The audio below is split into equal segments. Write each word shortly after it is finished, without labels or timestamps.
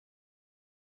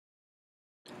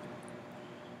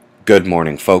Good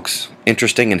morning, folks.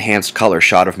 Interesting enhanced color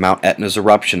shot of Mount Etna's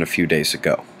eruption a few days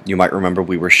ago. You might remember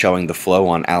we were showing the flow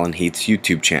on Alan Heath's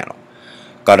YouTube channel.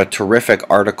 Got a terrific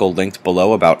article linked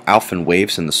below about Alphen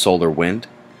waves and the solar wind.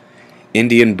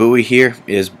 Indian buoy here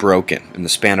is broken. In the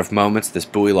span of moments, this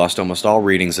buoy lost almost all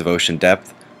readings of ocean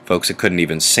depth. Folks, it couldn't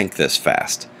even sink this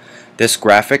fast. This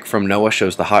graphic from NOAA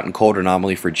shows the hot and cold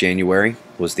anomaly for January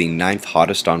was the 9th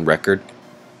hottest on record.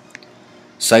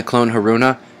 Cyclone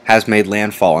Haruna has made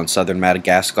landfall on southern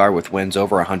Madagascar with winds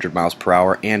over 100 miles per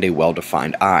hour and a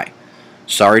well-defined eye.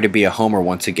 Sorry to be a homer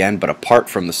once again, but apart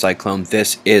from the cyclone,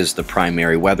 this is the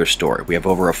primary weather story. We have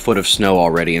over a foot of snow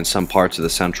already in some parts of the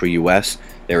central U.S.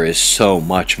 There is so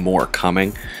much more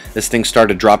coming. This thing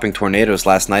started dropping tornadoes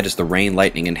last night as the rain,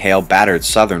 lightning, and hail battered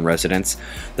southern residents.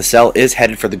 The cell is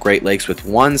headed for the Great Lakes with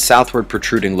one southward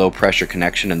protruding low-pressure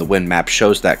connection, and the wind map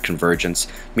shows that convergence,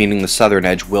 meaning the southern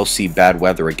edge will see bad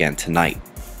weather again tonight.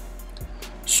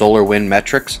 Solar wind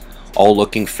metrics, all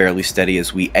looking fairly steady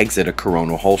as we exit a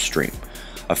coronal hole stream.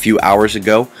 A few hours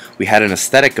ago, we had an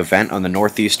aesthetic event on the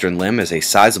northeastern limb as a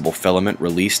sizable filament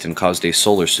released and caused a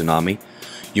solar tsunami.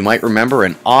 You might remember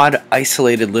an odd,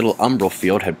 isolated little umbral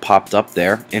field had popped up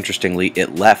there. Interestingly,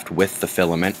 it left with the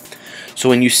filament. So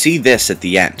when you see this at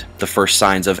the end, the first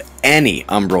signs of any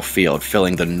umbral field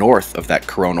filling the north of that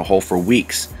coronal hole for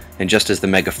weeks, and just as the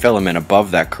megafilament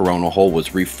above that coronal hole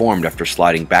was reformed after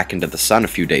sliding back into the sun a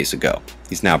few days ago,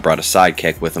 he's now brought a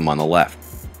sidekick with him on the left.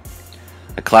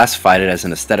 I classified it as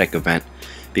an aesthetic event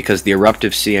because the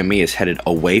eruptive CME is headed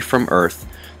away from Earth.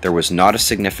 There was not a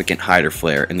significant hider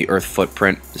flare, and the Earth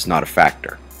footprint is not a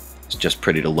factor. It's just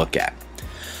pretty to look at.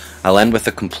 I'll end with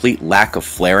a complete lack of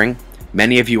flaring.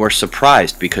 Many of you are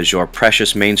surprised because your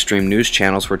precious mainstream news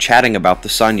channels were chatting about the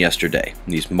sun yesterday,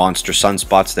 these monster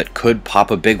sunspots that could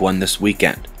pop a big one this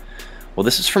weekend. Well,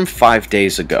 this is from 5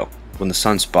 days ago, when the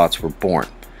sunspots were born.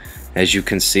 As you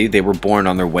can see, they were born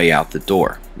on their way out the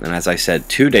door. And as I said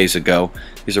 2 days ago,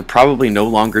 these are probably no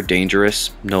longer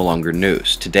dangerous, no longer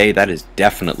news. Today, that is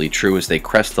definitely true as they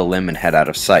crest the limb and head out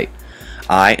of sight.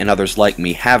 I, and others like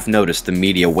me, have noticed the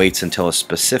media waits until a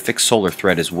specific solar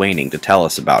thread is waning to tell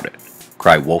us about it.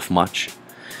 Cry wolf much?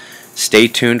 Stay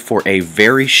tuned for a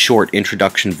very short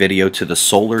introduction video to the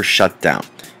solar shutdown.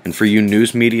 And for you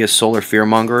news media solar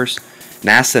fearmongers,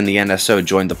 NASA and the NSO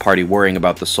joined the party worrying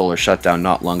about the solar shutdown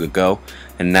not long ago,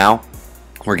 and now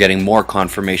we're getting more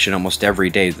confirmation almost every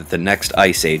day that the next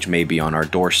ice age may be on our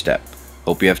doorstep.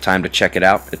 Hope you have time to check it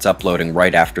out. It's uploading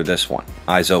right after this one.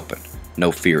 Eyes open.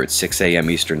 No fear, it's 6 a.m.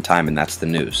 Eastern Time, and that's the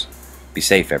news. Be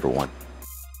safe, everyone.